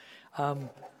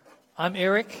I'm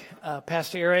Eric,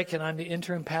 Pastor Eric, and I'm the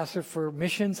interim pastor for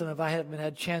missions. And if I haven't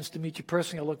had a chance to meet you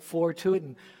personally, I look forward to it.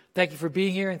 And thank you for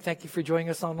being here, and thank you for joining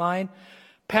us online.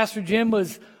 Pastor Jim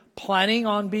was planning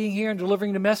on being here and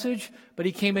delivering the message, but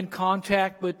he came in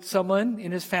contact with someone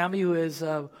in his family who is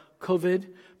COVID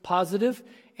positive,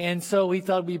 and so he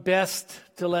thought it would be best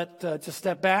to just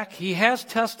step back. He has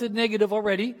tested negative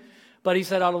already, but he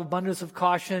said out of abundance of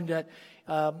caution that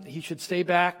he should stay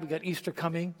back. We got Easter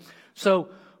coming. So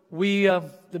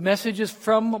the message is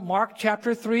from Mark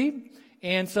chapter 3.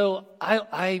 And so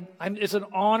it's an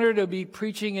honor to be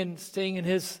preaching and sitting in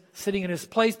his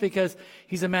place, because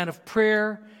he's a man of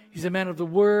prayer. He's a man of the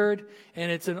word,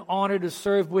 and it's an honor to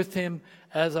serve with him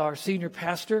as our senior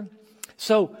pastor.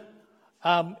 So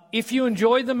if you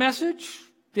enjoyed the message,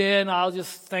 then I'll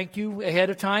just thank you ahead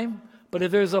of time. But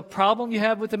if there's a problem you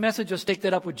have with the message, just take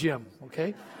that up with Jim,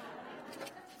 okay?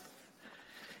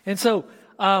 And so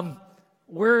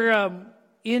we're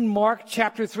in Mark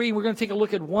chapter 3. We're going to take a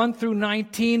look at 1 through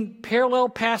 19 parallel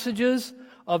passages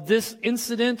of this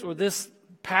incident, or this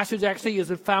passage actually is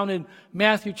found in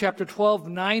Matthew chapter 12,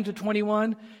 9 to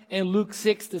 21, and Luke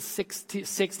 6 to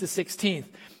 16.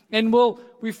 And we'll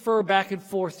refer back and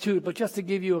forth to it, but just to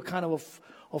give you a kind of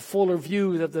a fuller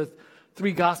view of the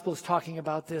three Gospels talking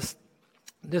about this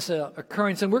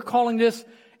occurrence. And we're calling this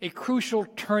a crucial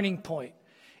turning point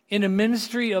in the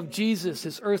ministry of Jesus,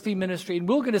 his earthly ministry. And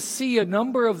we're going to see a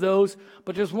number of those,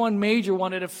 but there's one major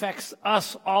one that affects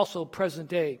us also present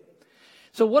day.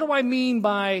 So what do I mean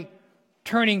by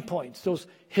turning points? Those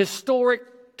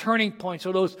historic turning points,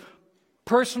 or those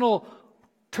personal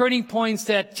turning points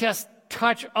that just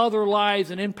touch other lives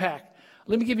and impact.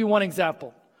 Let me give you one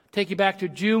example. Take you back to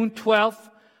June 12th,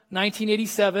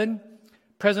 1987.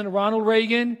 President Ronald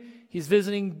Reagan, he's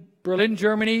visiting Berlin,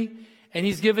 Germany, and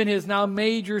he's given his now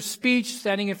major speech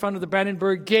standing in front of the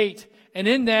Brandenburg Gate. And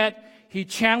in that, he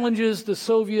challenges the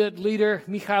Soviet leader,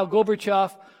 Mikhail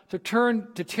Gorbachev,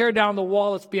 to tear down the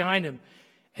wall that's behind him.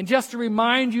 And just to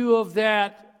remind you of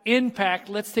that impact,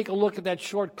 let's take a look at that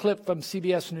short clip from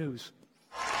CBS News.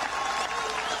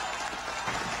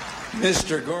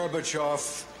 Mr.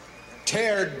 Gorbachev,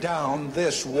 tear down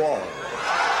this wall.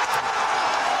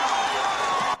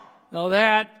 Now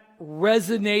that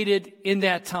resonated in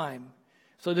that time.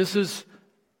 So this is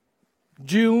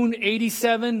June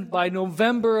 87. By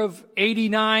November of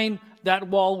 89, that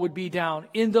wall would be down.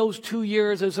 In those 2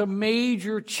 years, there's a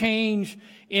major change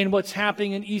in what's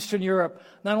happening in Eastern Europe.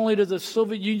 Not only does the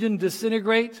Soviet Union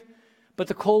disintegrate, but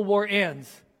the Cold War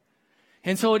ends.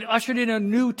 And so it ushered in a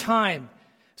new time.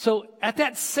 So at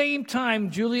that same time,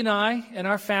 Julie and I and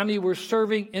our family were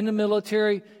serving in the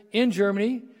military in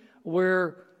Germany,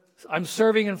 where I'm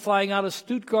serving and flying out of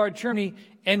Stuttgart, Germany,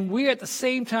 and we at the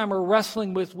same time are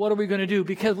wrestling with what are we going to do,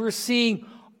 because we're seeing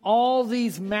all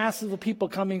these masses of people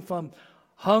coming from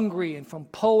Hungary and from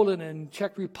Poland and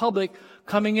Czech Republic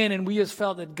coming in, and we just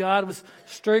felt that God was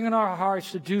stirring in our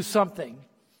hearts to do something.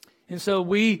 And so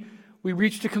we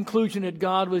reached a conclusion that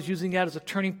God was using that as a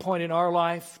turning point in our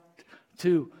life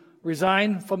to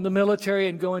resign from the military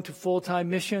and go into full-time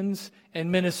missions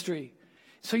and ministry.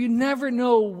 So you never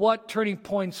know what turning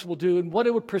points will do and what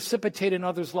it would precipitate in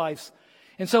others' lives.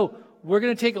 And so we're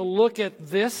going to take a look at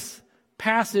this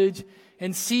passage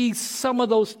and see some of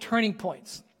those turning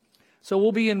points. So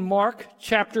we'll be in Mark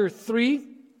chapter 3,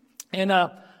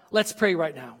 and let's pray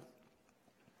right now.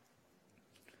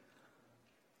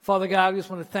 Father God, I just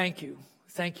want to thank you.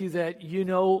 Thank you that you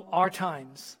know our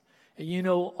times, and you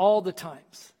know all the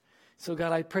times. So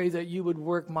God, I pray that you would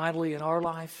work mightily in our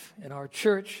life, in our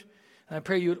church. And I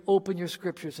pray you would open your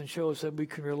scriptures and show us that we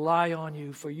can rely on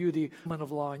you, for you, the man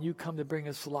of law, and you come to bring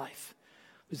us life.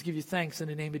 Let's give you thanks in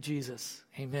the name of Jesus.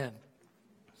 Amen.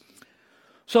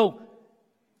 So,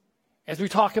 as we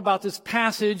talk about this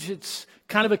passage, it's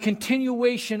kind of a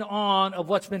continuation on of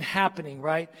what's been happening,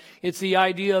 right? It's the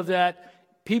idea of that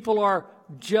people are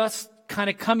just kind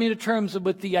of coming to terms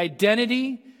with the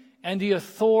identity and the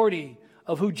authority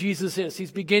of who Jesus is.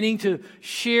 He's beginning to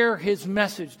share his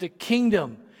message. The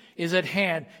kingdom is at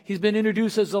hand. He's been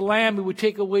introduced as the Lamb who would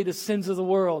take away the sins of the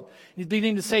world. He's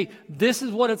beginning to say, this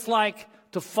is what it's like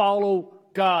to follow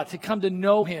God, to come to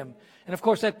know him. And of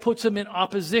course, that puts him in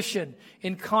opposition,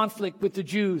 in conflict with the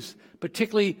Jews,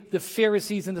 particularly the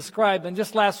Pharisees and the scribes. And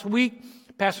just last week,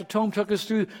 Pastor Tom took us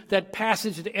through that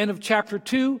passage at the end of chapter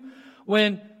 2,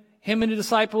 when him and the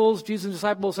disciples, Jesus'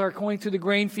 disciples, are going through the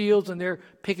grain fields, and they're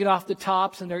picking off the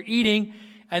tops, and they're eating.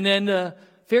 And then the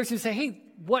Pharisees say, hey,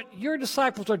 what your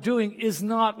disciples are doing is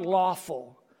not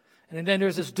lawful. And then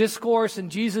there's this discourse, and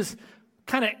Jesus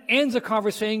kind of ends the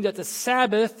conversation saying that the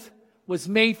Sabbath was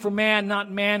made for man,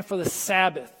 not man for the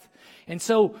Sabbath. And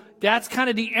so that's kind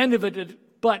of the end of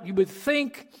it. But you would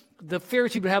think the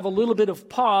Pharisees would have a little bit of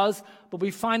pause, but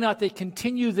we find out they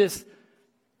continue this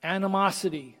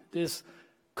animosity, this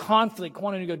conflict,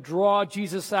 wanting to draw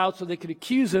Jesus out so they could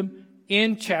accuse him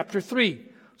in chapter 3.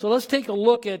 So let's take a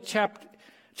look at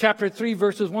chapter 3,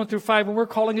 verses 1 through 5, and we're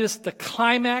calling this the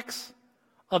climax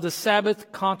of the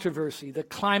Sabbath controversy. The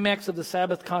climax of the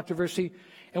Sabbath controversy.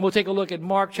 And we'll take a look at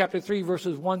Mark chapter 3,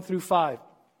 verses 1 through 5.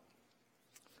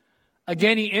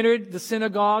 Again, he entered the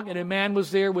synagogue, and a man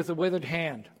was there with a withered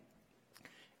hand.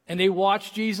 And they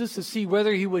watched Jesus to see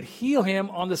whether he would heal him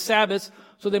on the Sabbath,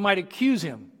 so they might accuse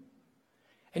him.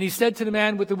 And he said to the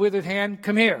man with the withered hand,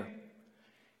 "Come here."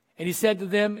 And he said to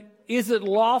them, "Is it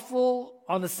lawful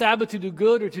on the Sabbath to do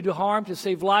good or to do harm, to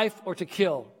save life or to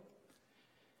kill?"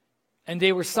 And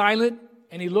they were silent,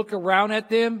 and he looked around at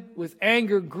them with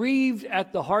anger, grieved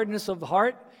at the hardness of the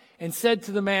heart, and said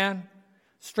to the man,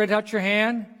 "Stretch out your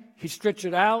hand." He stretched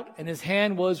it out, and his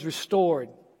hand was restored.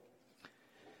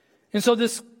 And so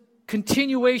this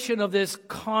continuation of this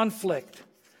conflict,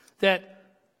 that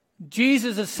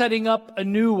Jesus is setting up a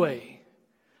new way,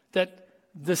 that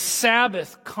the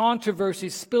Sabbath controversy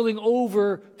is spilling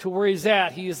over to where he's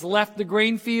at. He has left the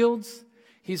grain fields.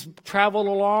 He's traveled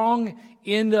along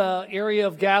in the area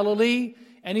of Galilee,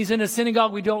 and he's in a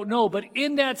synagogue we don't know. But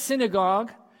in that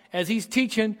synagogue, as he's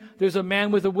teaching, there's a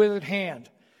man with a withered hand.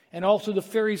 And also the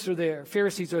Pharisees are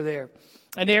there.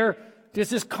 And there's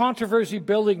this controversy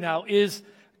building now. Is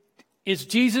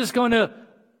Jesus going to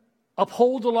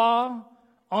uphold the law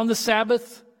on the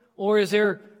Sabbath? Or is he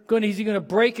going to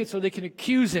break it so they can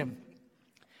accuse him?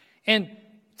 And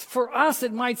for us,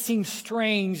 it might seem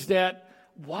strange that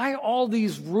why all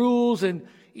these rules and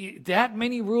that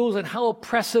many rules, and how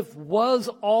oppressive was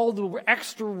all the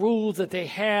extra rules that they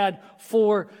had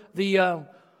for the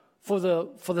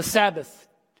Sabbath.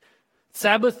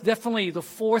 Sabbath, definitely the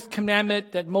fourth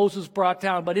commandment that Moses brought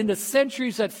down. But in the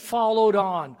centuries that followed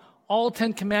on, all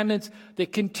 10 commandments, they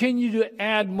continue to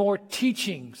add more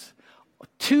teachings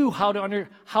to how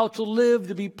to live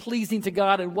to be pleasing to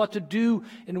God, and what to do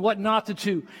and what not to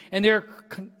do.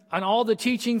 And all the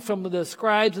teaching from the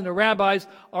scribes and the rabbis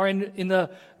are in the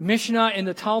Mishnah and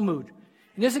the Talmud.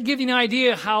 And this will give you an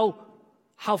idea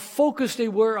how focused they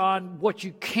were on what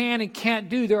you can and can't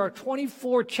do. There are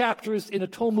 24 chapters in the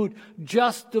Talmud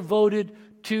just devoted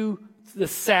to the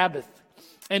Sabbath.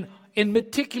 And in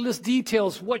meticulous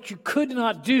details, what you could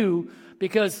not do,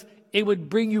 because it would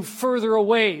bring you further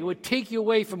away. It would take you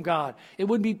away from God. It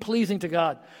wouldn't be pleasing to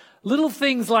God. Little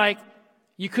things like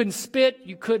you couldn't spit,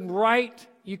 you couldn't write,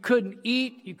 you couldn't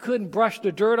eat, you couldn't brush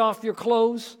the dirt off your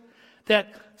clothes,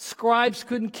 that scribes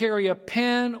couldn't carry a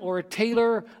pen or a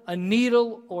tailor, a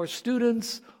needle, or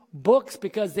students' books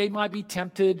because they might be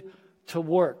tempted to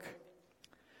work.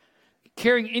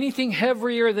 Carrying anything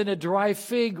heavier than a dry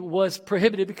fig was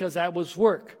prohibited because that was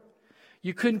work.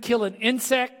 You couldn't kill an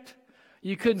insect.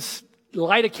 You couldn't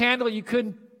light a candle. You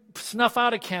couldn't snuff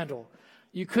out a candle.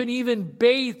 You couldn't even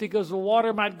bathe because the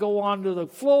water might go onto the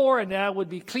floor and that would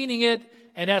be cleaning it,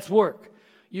 and that's work.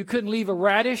 You couldn't leave a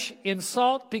radish in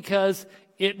salt because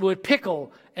it would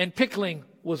pickle, and pickling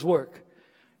was work.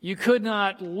 You could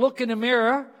not look in a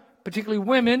mirror, particularly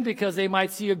women, because they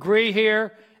might see a gray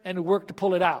hair and work to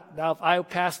pull it out. Now, if I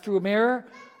passed through a mirror,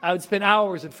 I would spend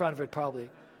hours in front of it probably.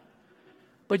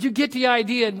 But you get the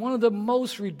idea, and one of the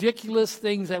most ridiculous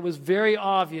things that was very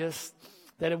obvious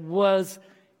that it was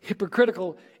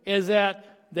hypocritical is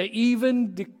that they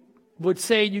even would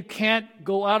say you can't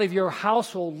go out of your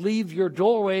household, leave your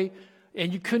doorway,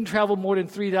 and you couldn't travel more than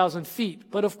 3,000 feet.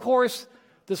 But of course,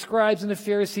 the scribes and the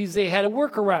Pharisees, they had a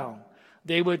workaround.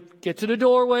 They would get to the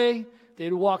doorway,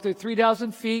 they'd walk their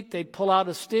 3,000 feet, they'd pull out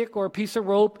a stick or a piece of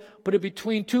rope, put it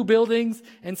between two buildings,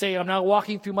 and say, "I'm now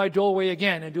walking through my doorway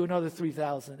again," and do another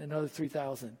 3,000, another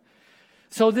 3,000.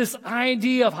 So this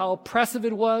idea of how oppressive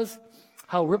it was,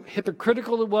 how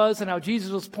hypocritical it was, and how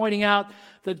Jesus was pointing out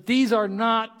that these are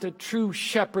not the true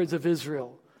shepherds of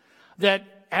Israel.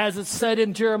 That, as it said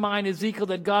in Jeremiah and Ezekiel,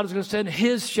 that God was going to send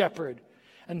his shepherd,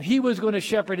 and he was going to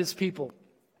shepherd his people.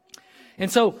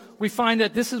 And so we find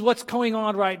that this is what's going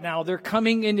on right now. They're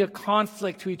coming into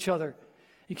conflict to each other.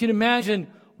 You can imagine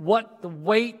what the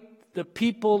weight the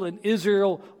people in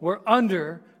Israel were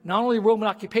under, not only Roman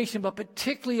occupation, but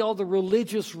particularly all the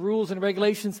religious rules and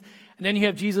regulations. And then you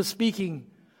have Jesus speaking,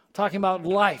 talking about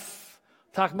life,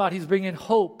 talking about he's bringing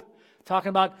hope, talking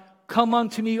about, "Come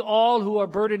unto me all who are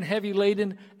burdened, heavy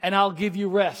laden, and I'll give you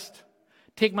rest.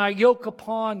 Take my yoke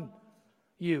upon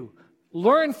you.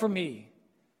 Learn from me,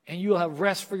 and you'll have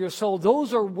rest for your soul.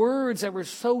 Those are words that were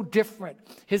so different.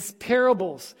 His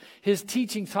parables, his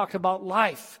teaching talked about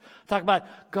life, talked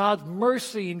about God's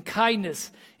mercy and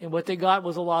kindness, and what they got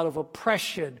was a lot of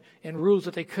oppression and rules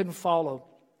that they couldn't follow.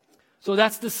 So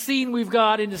that's the scene we've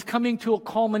got, and it's coming to a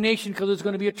culmination because there's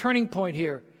going to be a turning point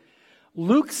here.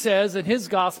 Luke says in his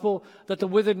gospel that the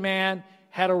withered man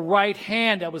had a right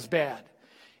hand that was bad.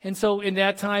 And so in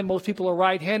that time, most people are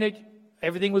right-handed.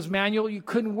 Everything was manual. You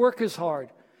couldn't work as hard.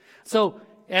 So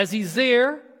as he's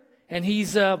there and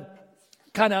he's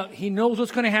he knows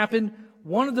what's going to happen,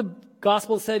 one of the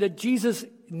Gospels said that Jesus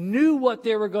knew what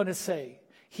they were going to say.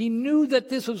 He knew that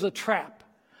this was a trap,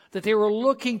 that they were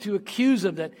looking to accuse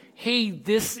him that, hey,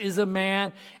 this is a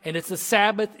man and it's a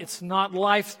Sabbath. It's not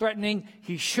life-threatening.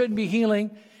 He shouldn't be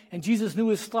healing. And Jesus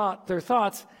knew their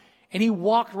thoughts, and he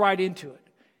walked right into it.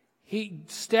 He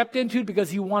stepped into it because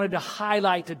he wanted to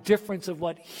highlight the difference of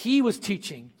what he was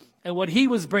teaching and what he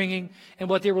was bringing and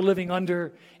what they were living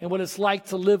under and what it's like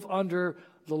to live under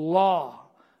the law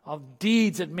of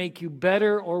deeds that make you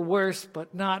better or worse,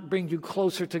 but not bring you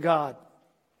closer to God.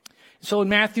 So in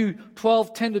Matthew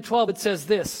 12:10-12, it says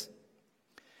this,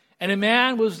 "And a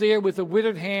man was there with a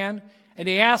withered hand, and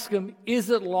they asked him, 'Is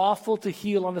it lawful to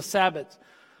heal on the Sabbath?'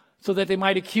 So that they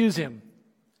might accuse him.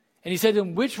 And he said to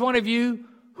them, 'Which one of you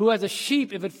who has a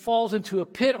sheep, if it falls into a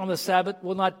pit on the Sabbath,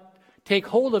 will not take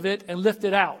hold of it and lift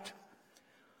it out?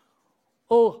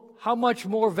 Oh, how much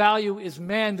more value is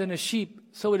man than a sheep?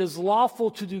 So it is lawful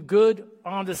to do good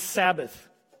on the Sabbath.'"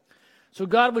 So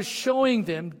God was showing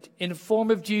them in the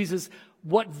form of Jesus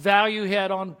what value he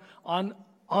had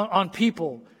on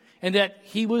people, and that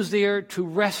he was there to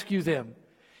rescue them.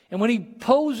 And when he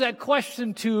posed that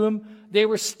question to them, they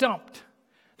were stumped.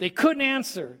 They couldn't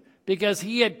answer because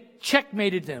he had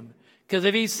checkmated them. Because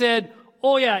if he said,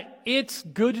 "Oh yeah, it's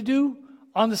good to do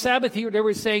on the Sabbath," they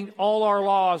were saying all our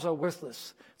laws are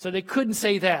worthless. So they couldn't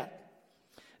say that.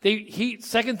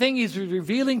 Second thing, he's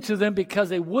revealing to them, because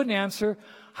they wouldn't answer,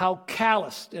 how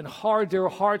calloused and hard their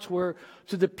hearts were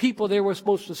to the people they were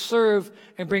supposed to serve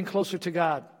and bring closer to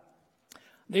God.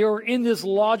 They were in this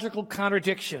logical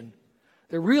contradiction.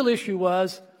 The real issue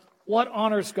was, what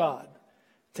honors God?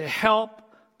 To help,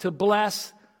 to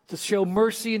bless, to show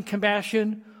mercy and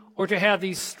compassion, or to have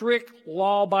these strict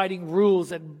law-abiding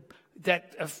rules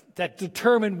that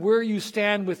determine where you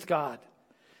stand with God?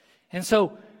 And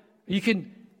so you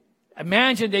can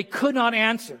imagine they could not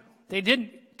answer.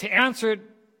 To answer it,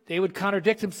 they would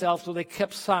contradict themselves, so they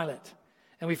kept silent.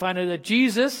 And we find out that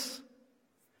Jesus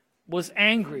was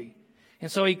angry.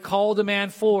 And so he called the man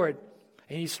forward,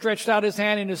 and he stretched out his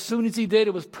hand, and as soon as he did,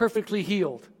 it was perfectly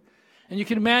healed. And you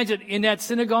can imagine in that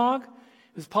synagogue,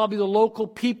 it was probably the local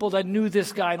people that knew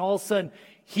this guy, and all of a sudden,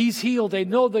 he's healed. They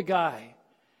know the guy.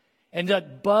 And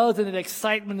that buzz and that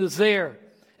excitement is there.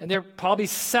 And they're probably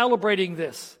celebrating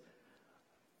this.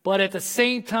 But at the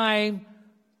same time,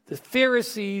 the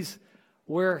Pharisees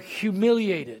were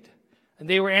humiliated. And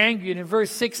they were angry. And in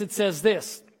verse 6 it says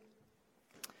this,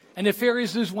 "And the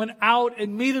Pharisees went out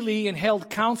immediately and held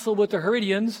counsel with the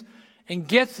Herodians and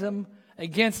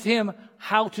against him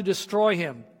how to destroy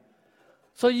him."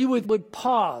 So you would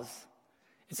pause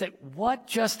and say, what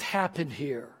just happened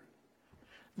here?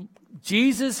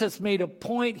 Jesus has made a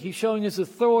point. He's showing his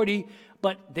authority,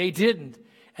 but they didn't.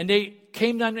 And they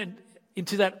came down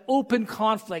into that open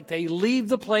conflict. They leave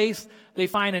the place. They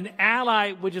find an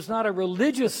ally, which is not a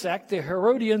religious sect. The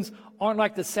Herodians aren't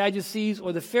like the Sadducees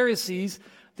or the Pharisees.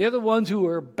 They're the ones who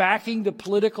are backing the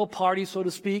political party, so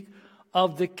to speak,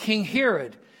 of the King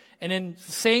Herod. And in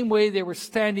the same way, they were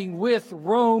standing with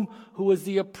Rome, who was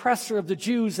the oppressor of the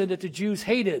Jews and that the Jews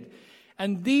hated.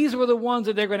 And these were the ones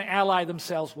that they're going to ally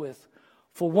themselves with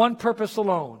for one purpose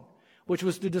alone, which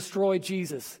was to destroy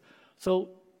Jesus. So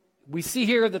we see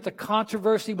here that the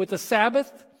controversy with the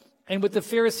Sabbath and with the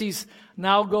Pharisees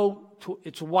now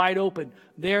it's wide open.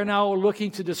 They're now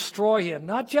looking to destroy him,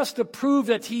 not just to prove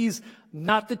that he's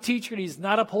not the teacher, he's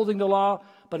not upholding the law,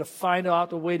 but to find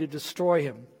out a way to destroy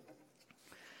him.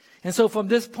 And so from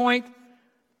this point,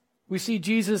 we see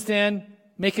Jesus then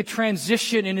make a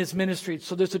transition in his ministry.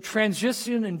 So there's a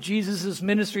transition in Jesus'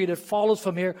 ministry that follows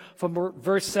from here, from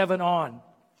verse 7 on.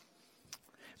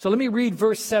 So let me read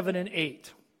verse 7 and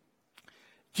 8.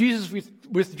 Jesus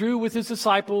withdrew with his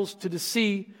disciples to the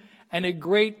sea, and a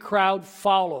great crowd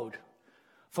followed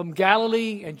from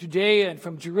Galilee and Judea and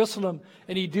from Jerusalem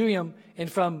and Idumea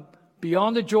and from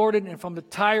beyond the Jordan and from the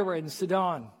Tyre and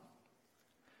Sidon.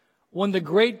 When the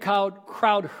great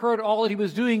crowd heard all that he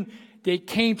was doing, they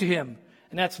came to him.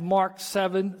 And that's Mark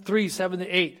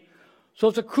 3:7-8. So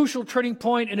it's a crucial turning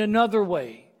point in another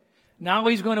way. Now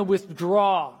he's going to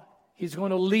withdraw. He's going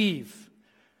to leave.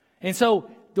 And so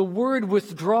the word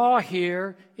withdraw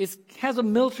here has a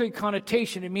military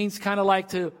connotation. It means kind of like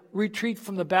to retreat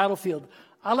from the battlefield.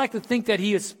 I like to think that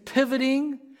he is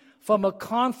pivoting from a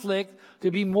conflict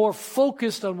to be more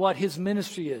focused on what his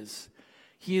ministry is.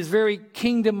 He is very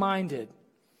kingdom-minded.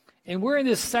 And we're in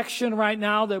this section right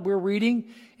now that we're reading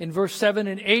in verse 7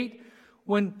 and 8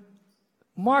 when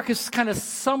Mark is kind of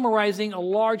summarizing a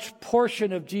large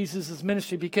portion of Jesus'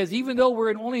 ministry, because even though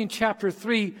we're only in chapter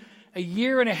 3, a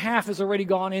year and a half has already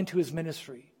gone into his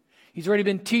ministry. He's already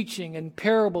been teaching in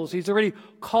parables. He's already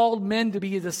called men to be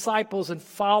his disciples and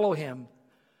follow him.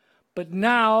 But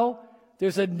now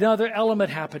there's another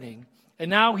element happening. And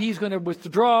now he's going to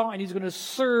withdraw and he's going to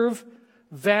serve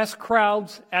vast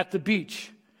crowds at the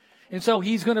beach. And so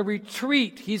he's going to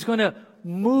retreat. He's going to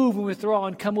move and withdraw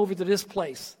and come over to this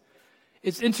place.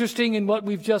 It's interesting in what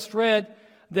we've just read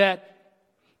that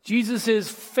Jesus'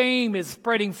 fame is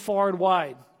spreading far and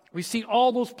wide. We see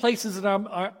all those places that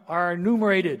are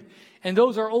enumerated, and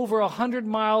those are over 100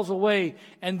 miles away,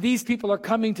 and these people are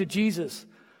coming to Jesus.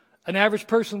 An average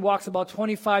person walks about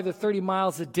 25 to 30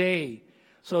 miles a day.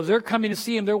 So if they're coming to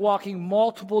see him, they're walking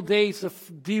multiple days to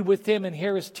be with him and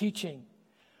hear his teaching.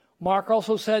 Mark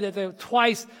also said that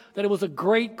twice that it was a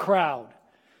great crowd.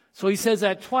 So he says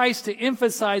that twice to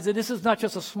emphasize that this is not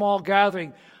just a small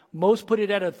gathering. Most put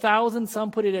it at 1,000,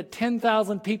 some put it at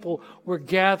 10,000 people were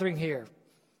gathering here.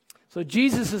 So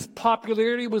Jesus'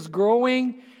 popularity was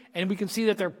growing, and we can see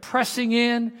that they're pressing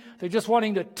in. They're just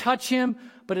wanting to touch him,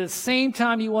 but at the same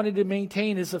time, he wanted to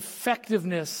maintain his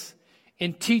effectiveness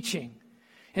in teaching.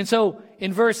 And so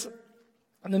in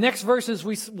the next verses,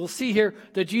 we'll see here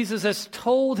that Jesus has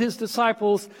told his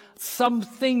disciples some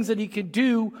things that he could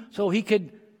do so he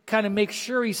could kind of make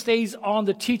sure he stays on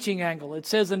the teaching angle. It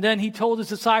says, and then he told his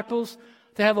disciples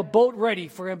to have a boat ready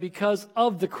for him because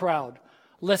of the crowd,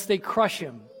 lest they crush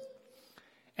him.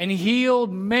 And he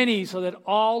healed many so that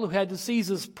all who had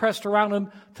diseases pressed around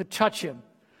him to touch him.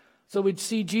 So we'd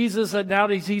see Jesus that now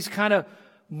that he's kind of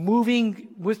moving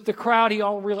with the crowd, he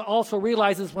also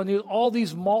realizes when all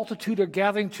these multitude are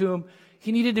gathering to him,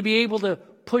 he needed to be able to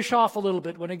push off a little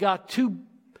bit when it got too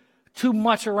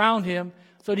much around him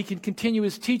so that he can continue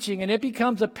his teaching. And it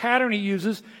becomes a pattern he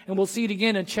uses, and we'll see it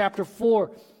again in chapter 4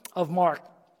 of Mark.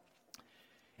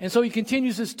 And so he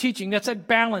continues his teaching. That's that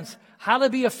balance, how to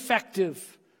be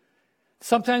effective.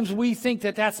 Sometimes we think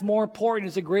that that's more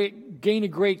important as gain a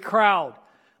great crowd.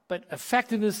 But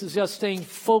effectiveness is just staying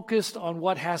focused on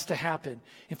what has to happen.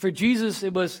 And for Jesus,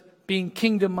 it was being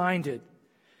kingdom-minded.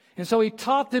 And so he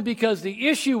taught them because the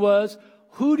issue was,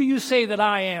 who do you say that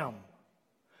I am?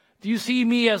 Do you see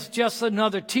me as just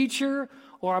another teacher?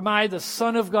 Or am I the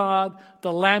Son of God,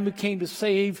 the Lamb who came to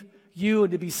save you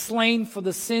and to be slain for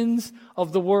the sins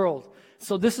of the world?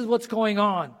 So this is what's going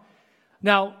on.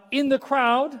 Now, in the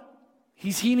crowd,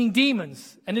 he's healing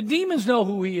demons. And the demons know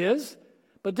who he is.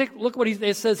 But look what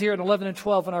it says here in 11 and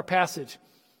 12 in our passage.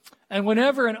 And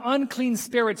whenever an unclean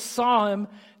spirit saw him,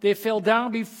 they fell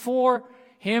down before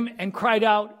him and cried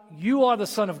out, "You are the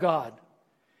Son of God."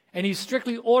 And he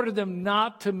strictly ordered them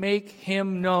not to make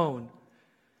him known.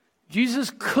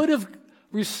 Jesus could have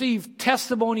received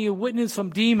testimony and witness from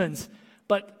demons,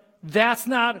 but that's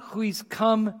not who he's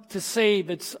come to save.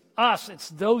 It's us. It's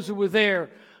those who were there.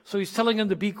 So he's telling them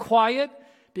to be quiet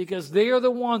because they are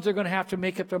the ones that are going to have to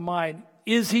make up their mind.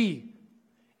 Is he?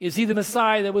 Is he the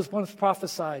Messiah that was once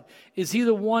prophesied? Is he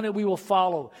the one that we will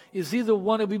follow? Is he the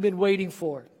one that we've been waiting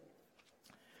for?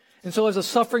 And so as a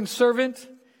suffering servant,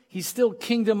 he's still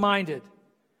kingdom-minded.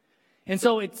 And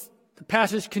so the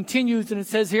passage continues, and it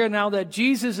says here now that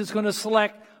Jesus is going to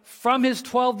select from his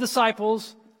 12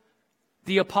 disciples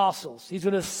the apostles. He's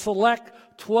going to select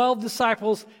 12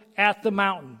 disciples at the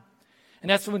mountain.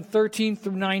 And that's from 13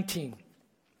 through 19.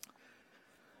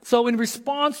 So in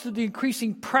response to the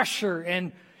increasing pressure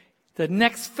and the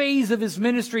next phase of his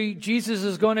ministry, Jesus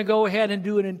is going to go ahead and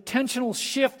do an intentional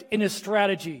shift in his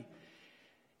strategy.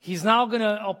 He's now going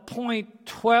to appoint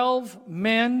 12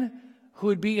 men who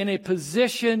would be in a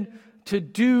position to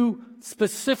do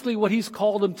specifically what he's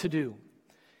called them to do.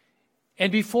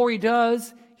 And before he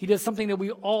does something that we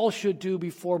all should do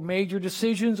before major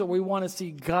decisions or we want to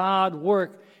see God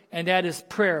work, and that is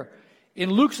prayer. In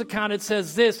Luke's account, it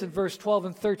says this in verse 12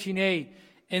 and 13a.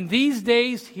 In these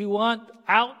days, he went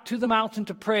out to the mountain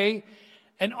to pray,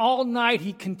 and all night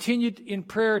he continued in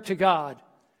prayer to God.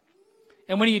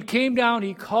 And when he came down,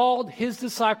 he called his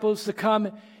disciples to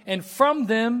come, and from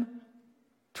them,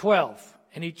 12.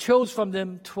 And he chose from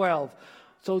them 12.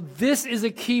 So this is a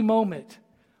key moment.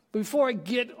 Before I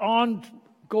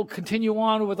continue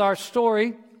on with our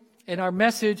story and our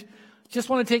message, just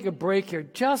want to take a break here.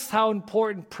 Just how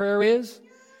important prayer is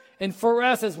And for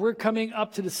us, as we're coming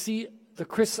up to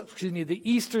the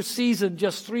Easter season,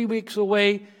 just 3 weeks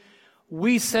away,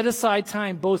 we set aside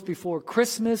time both before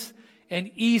Christmas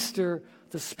and Easter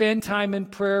to spend time in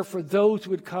prayer for those who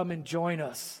would come and join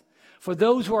us, for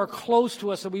those who are close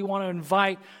to us that we want to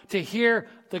invite to hear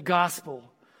the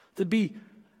gospel, to be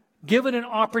given an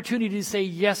opportunity to say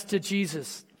yes to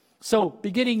Jesus. So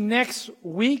beginning next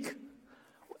week,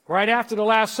 right after the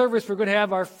last service, we're going to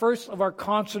have our first of our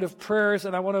concert of prayers,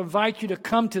 and I want to invite you to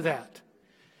come to that.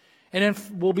 And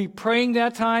then we'll be praying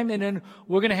that time, and then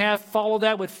we're going to follow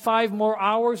that with 5 more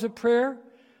hours of prayer.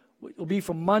 It will be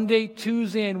from Monday,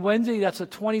 Tuesday, and Wednesday. That's the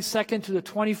 22nd to the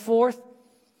 24th.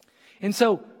 And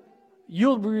so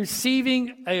you'll be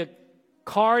receiving a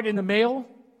card in the mail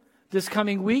this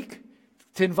coming week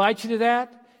to invite you to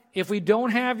that. If we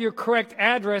don't have your correct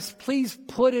address, please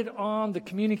put it on the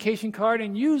communication card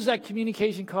and use that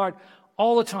communication card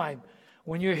all the time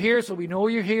when you're here, so we know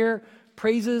you're here.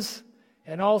 Praises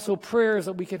and also prayers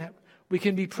that we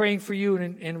can be praying for you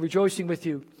and rejoicing with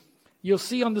you. You'll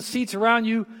see on the seats around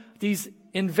you these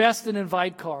invest and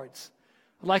invite cards.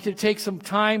 I'd like you to take some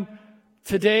time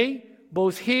today,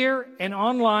 both here and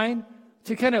online,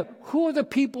 to who are the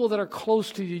people that are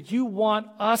close to you you want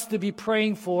us to be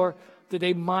praying for, that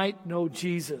they might know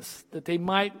Jesus, that they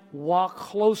might walk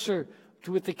closer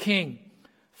with the King.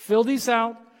 Fill these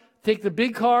out, take the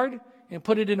big card and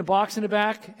put it in a box in the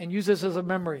back and use this as a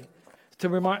memory to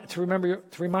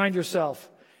remind yourself.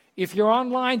 If you're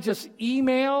online, just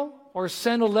email or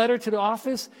send a letter to the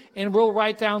office and we'll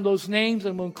write down those names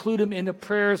and we'll include them in the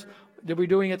prayers that we're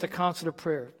doing at the concert of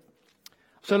prayer.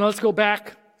 So now let's go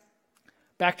back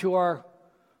to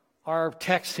our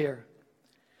text here.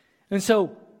 And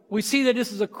so we see that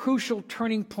this is a crucial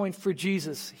turning point for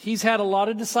Jesus. He's had a lot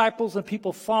of disciples and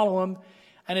people follow him.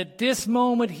 And at this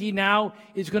moment, he now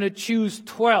is going to choose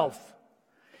 12.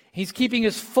 He's keeping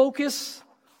his focus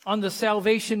on the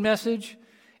salvation message.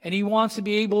 And he wants to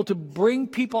be able to bring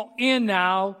people in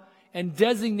now and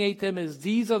designate them as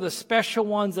these are the special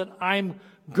ones that I'm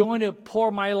going to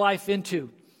pour my life into.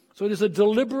 So there's a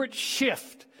deliberate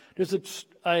shift. There's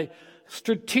a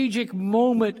strategic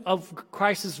moment of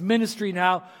Christ's ministry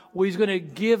now where he's going to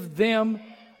give them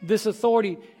this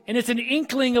authority. And it's an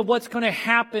inkling of what's going to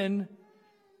happen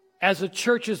as the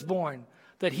church is born.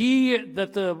 That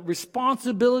the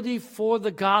responsibility for the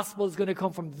gospel is going to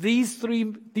come from these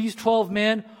 12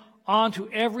 men onto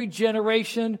every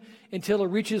generation until it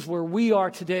reaches where we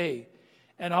are today.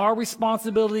 And our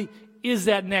responsibility is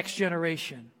that next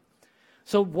generation.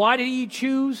 So why did he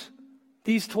choose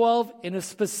these 12 in a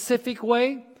specific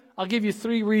way? I'll give you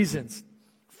 3 reasons.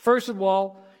 First of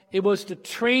all, it was to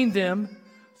train them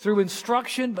through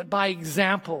instruction, but by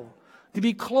example. To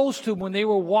be close to them when they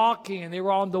were walking and they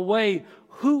were on the way.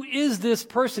 Who is this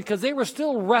person? Because they were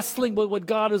still wrestling with what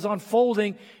God is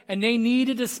unfolding, and they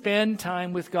needed to spend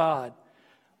time with God.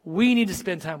 We need to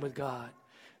spend time with God.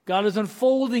 God is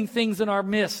unfolding things in our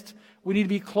midst. We need to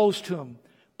be close to him.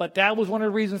 But that was one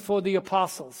of the reasons for the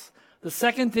apostles. The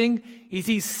second thing is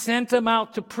he sent them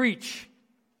out to preach.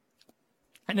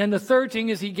 And then the third thing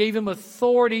is he gave them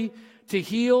authority to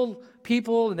heal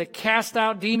people and to cast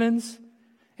out demons.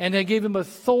 And they gave him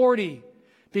authority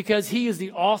because he is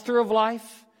the author of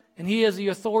life and he has the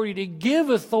authority to give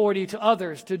authority to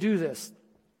others to do this.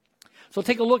 So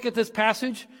take a look at this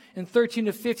passage in 13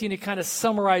 to 15 to kind of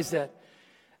summarize that.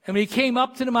 And when he came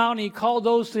up to the mountain, he called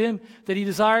those to him that he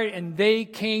desired, and they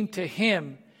came to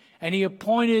him. And he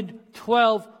appointed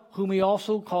 12, whom he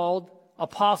also called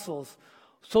apostles,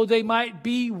 so they might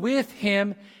be with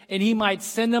him, and he might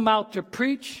send them out to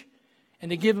preach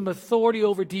and to give him authority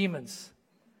over demons.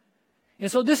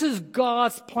 And so this is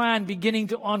God's plan beginning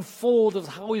to unfold of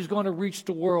how he's going to reach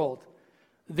the world.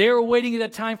 They were waiting at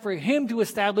that time for him to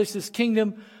establish his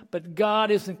kingdom, but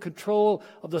God is in control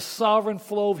of the sovereign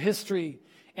flow of history.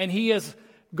 And he is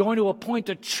going to appoint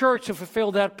a church to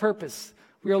fulfill that purpose.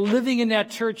 We are living in that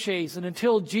church age. And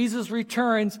until Jesus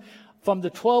returns from the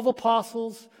 12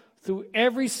 apostles, through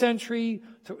every century,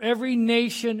 through every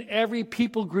nation, every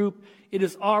people group, it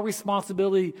is our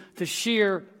responsibility to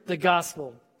share the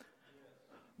gospel.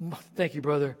 Thank you,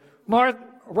 brother.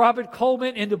 Robert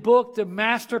Coleman, in the book, The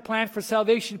Master Plan for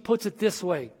Salvation, puts it this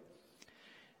way.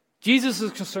 Jesus'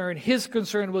 concern, his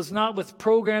concern was not with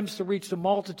programs to reach the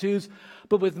multitudes,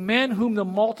 but with men whom the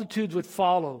multitudes would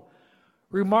follow.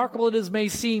 Remarkable as may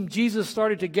seem, Jesus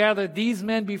started to gather these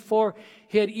men before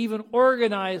he had even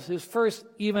organized his first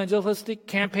evangelistic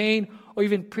campaign or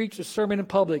even preached a sermon in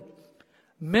public.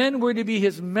 Men were to be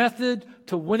his method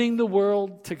to winning the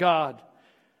world to God.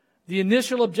 The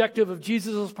initial objective of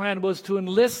Jesus' plan was to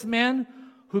enlist men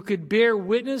who could bear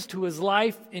witness to his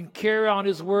life and carry on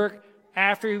his work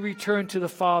after he returned to the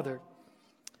Father.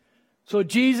 So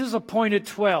Jesus appointed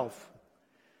 12.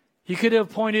 He could have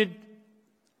appointed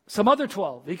some other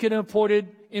 12. He could have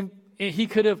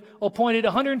appointed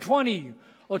 120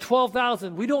 or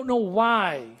 12,000. We don't know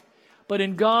why. But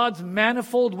in God's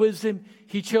manifold wisdom,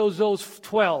 he chose those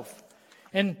 12.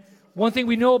 And one thing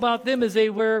we know about them is they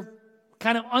were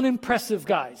kind of unimpressive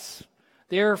guys.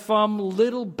 They're from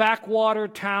little backwater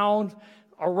towns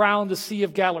around the Sea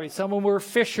of Galilee. Some of them were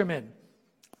fishermen.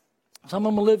 Some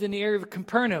of them lived in the area of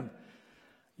Capernaum.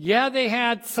 Yeah, they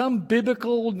had some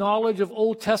biblical knowledge of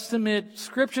Old Testament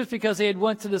scriptures because they had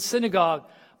went to the synagogue,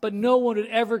 but no one would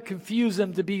ever confuse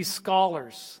them to be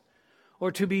scholars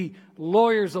or to be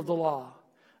lawyers of the law.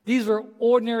 These were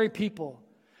ordinary people,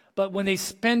 but when they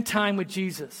spent time with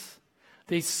Jesus,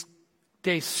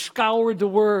 they scoured the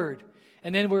Word,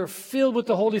 and then were filled with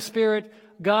the Holy Spirit.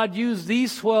 God used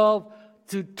these 12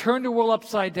 to turn the world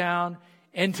upside down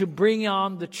and to bring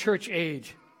on the church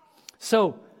age.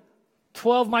 So,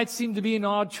 12 might seem to be an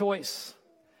odd choice,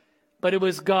 but it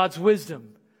was God's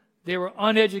wisdom. They were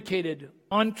uneducated,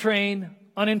 untrained,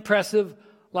 unimpressive,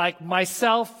 like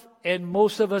myself and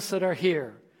most of us that are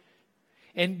here.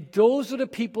 And those are the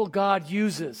people God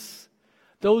uses.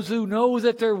 Those who know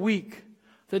that they're weak,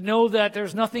 that know that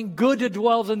there's nothing good that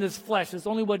dwells in this flesh. It's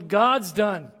only what God's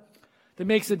done that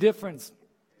makes a difference.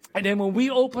 And then when we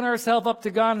open ourselves up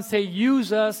to God and say,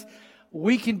 use us,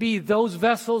 we can be those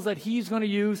vessels that He's going to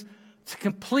use to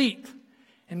complete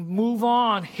and move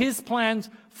on His plans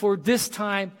for this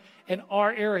time and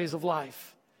our areas of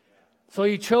life. So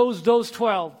He chose those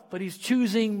 12, but He's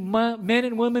choosing men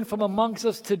and women from amongst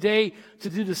us today to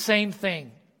do the same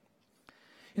thing.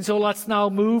 And so let's now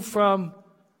move from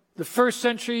the first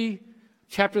century,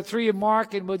 chapter 3 of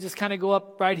Mark, and we'll just kind of go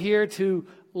up right here to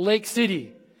Lake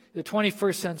City, the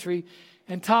 21st century,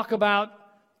 and talk about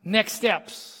next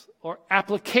steps or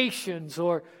applications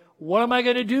or what am I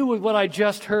going to do with what I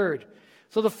just heard?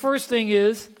 So the first thing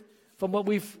is, from what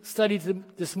we've studied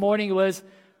this morning, was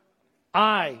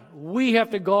we have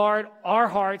to guard our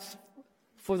hearts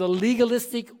for the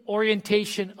legalistic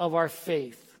orientation of our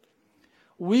faith.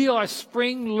 We are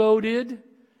spring-loaded.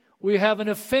 We have an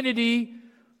affinity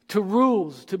to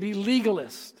rules, to be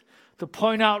legalist, to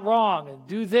point out wrong and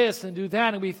do this and do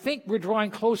that. And we think we're drawing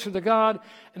closer to God,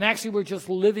 and actually we're just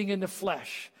living in the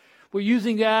flesh. We're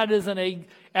using that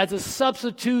as a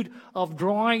substitute of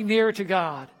drawing near to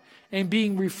God and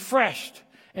being refreshed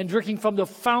and drinking from the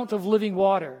fount of living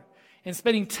water and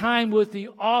spending time with the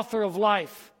author of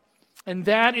life. And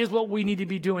that is what we need to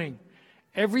be doing.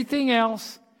 Everything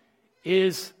else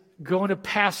is going to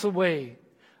pass away.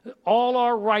 All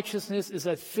our righteousness is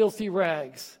as filthy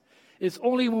rags. It's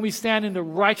only when we stand in the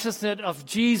righteousness of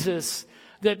Jesus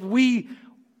that we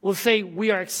will say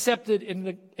we are accepted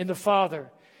in the Father.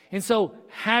 And so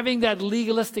having that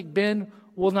legalistic bent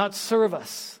will not serve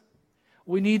us.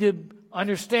 We need to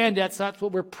understand that's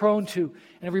what we're prone to.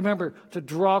 And remember, to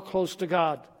draw close to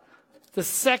God. The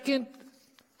second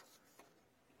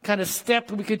kind of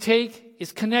step we could take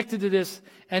is connected to this,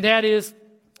 and that is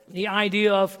the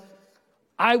idea of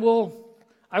I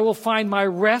will find my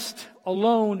rest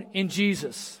alone in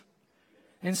Jesus.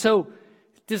 And so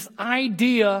this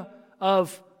idea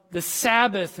of the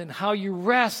Sabbath and how you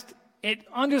rest, it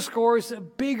underscores a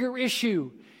bigger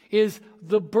issue, is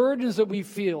the burdens that we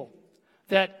feel.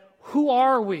 That who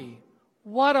are we?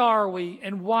 What are we?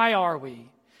 And why are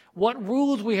we? What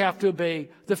rules we have to obey?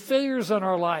 The failures in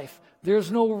our life.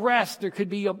 There's no rest. There could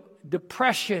be a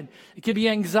depression. It could be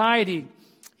anxiety.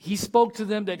 He spoke to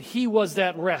them that He was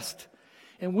that rest.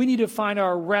 And we need to find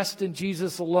our rest in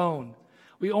Jesus alone.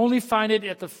 We only find it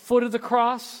at the foot of the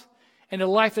cross and the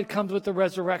life that comes with the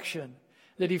resurrection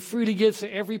that He freely gives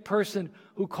to every person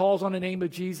who calls on the name of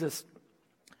Jesus.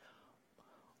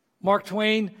 Mark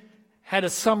Twain had a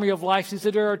summary of life. He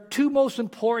said there are two most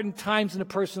important times in a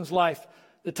person's life: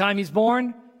 the time he's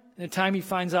born and the time he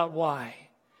finds out why.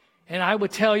 And I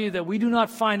would tell you that we do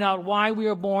not find out why we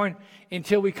are born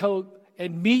until we go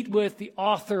and meet with the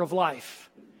author of life.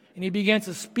 And He begins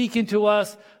to speak into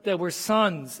us that we're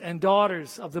sons and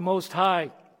daughters of the Most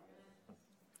High.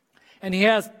 And He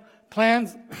has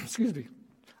plans, excuse me,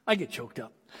 I get choked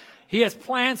up. He has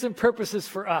plans and purposes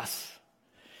for us.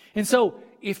 And so,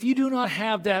 if you do not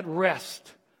have that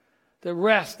rest,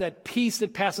 that peace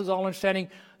that passes all understanding,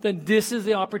 then this is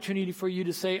the opportunity for you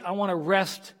to say, I want to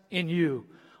rest in You.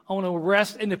 I want to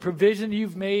rest in the provision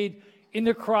You've made in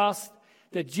the cross,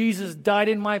 that Jesus died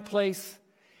in my place,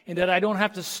 and that I don't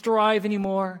have to strive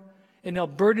anymore, and the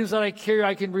burdens that I carry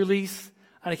I can release,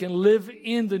 and I can live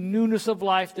in the newness of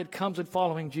life that comes with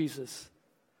following Jesus.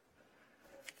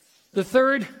 The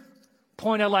third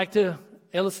point I'd like to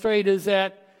illustrate is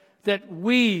that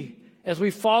we, as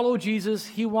we follow Jesus,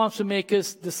 he wants to make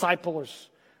us disciplers.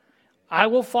 I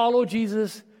will follow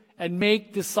Jesus and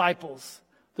make disciples.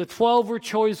 The 12 were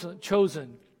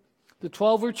chosen. The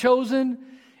 12 were chosen.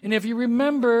 And if you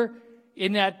remember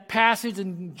in that passage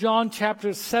in John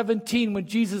chapter 17, when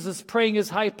Jesus is praying his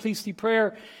high priestly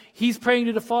prayer, he's praying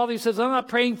to the Father. He says, I'm not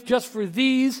praying just for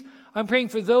these. I'm praying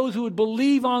for those who would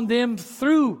believe on them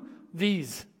through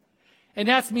these. And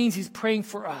that means he's praying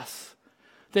for us,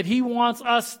 that he wants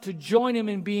us to join him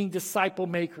in being disciple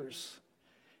makers.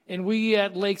 And we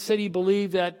at Lake City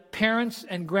believe that parents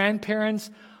and grandparents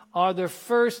are the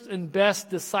first and best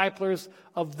disciplers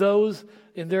of those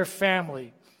in their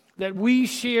family. That we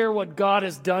share what God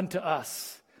has done to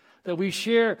us. That we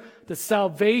share the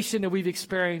salvation that we've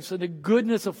experienced and the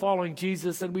goodness of following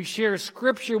Jesus. And we share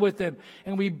Scripture with them.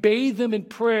 And we bathe them in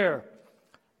prayer.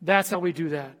 That's how we do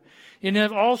that. And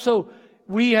then also,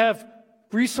 we have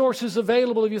resources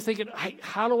available. If you're thinking,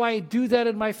 how do I do that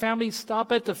in my family?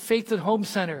 Stop at the Faith at Home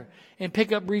Center and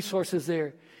pick up resources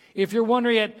there. If you're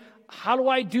wondering, how do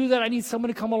I do that? I need someone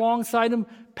to come alongside him.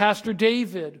 Pastor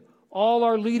David, all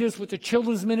our leaders with the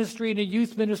children's ministry and the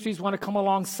youth ministries want to come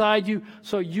alongside you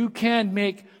so you can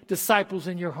make disciples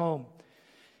in your home.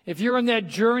 If you're on that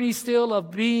journey still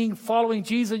of following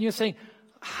Jesus, and you're saying,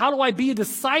 how do I be a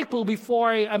disciple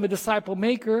before I'm a disciple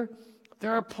maker?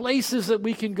 There are places that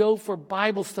we can go for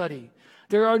Bible study.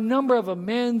 There are a number of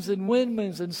men's and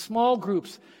women's and small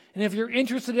groups. And if you're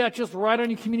interested in that, just write on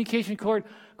your communication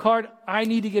card, I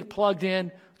need to get plugged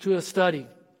in to a study.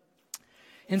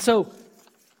 And so,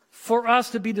 for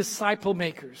us to be disciple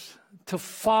makers, to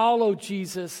follow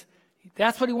Jesus,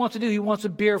 that's what he wants to do. He wants to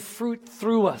bear fruit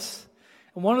through us.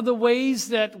 And one of the ways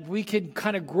that we can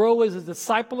kind of grow as a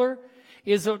discipler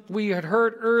is that we had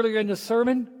heard earlier in the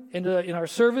sermon, in our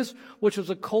service, which was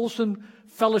a Colson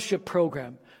Fellowship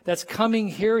program that's coming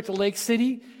here to Lake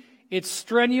City. It's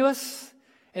strenuous,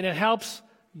 and it helps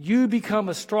you become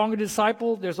a stronger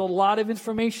disciple. There's a lot of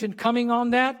information coming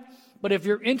on that. But if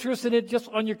you're interested in it, just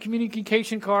on your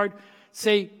communication card,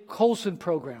 say Colson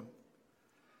program.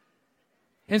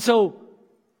 And so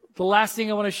the last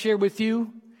thing I want to share with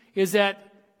you is that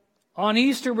on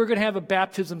Easter, we're going to have a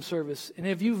baptism service. And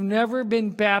if you've never been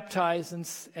baptized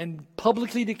and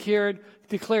publicly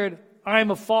declared, I'm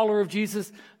a follower of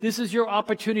Jesus, this is your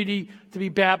opportunity to be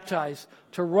baptized.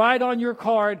 To write on your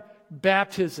card,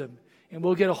 baptism. And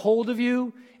we'll get a hold of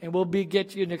you, and we'll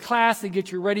get you into class and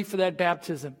get you ready for that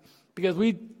baptism. Because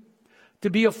to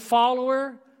be a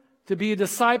follower, to be a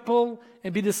disciple,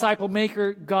 and be a disciple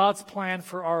maker, God's plan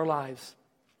for our lives.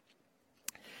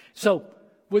 So,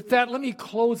 with that, let me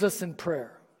close us in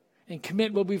prayer and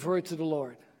commit what we've heard to the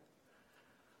Lord.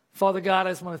 Father God,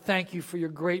 I just want to thank you for your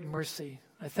great mercy.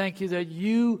 I thank you that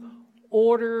you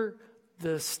order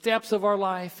the steps of our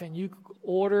life, and you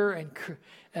order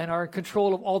and are in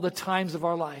control of all the times of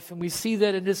our life. And we see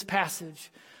that in this passage,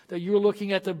 that you're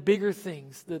looking at the bigger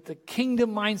things, that the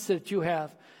kingdom mindset that you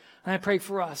have. And I pray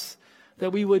for us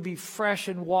that we would be fresh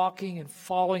and walking and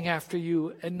following after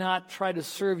you and not try to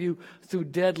serve you through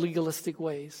dead legalistic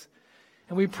ways.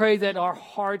 And we pray that our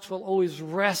hearts will always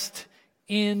rest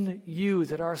in you,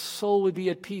 that our soul would be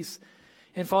at peace.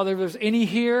 And Father, if there's any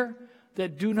here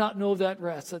that do not know that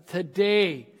rest, that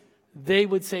today they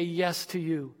would say yes to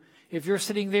you. If you're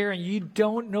sitting there and you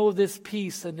don't know this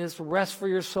peace and this rest for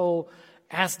your soul,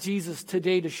 ask Jesus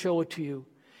today to show it to you.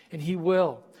 And he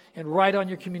will. And write on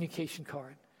your communication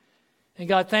card. And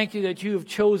God, thank you that you have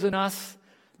chosen us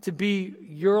to be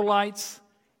your lights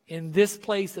in this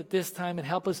place at this time, and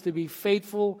help us to be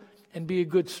faithful and be a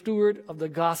good steward of the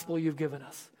gospel you've given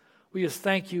us. We just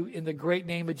thank you in the great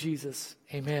name of Jesus.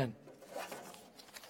 Amen.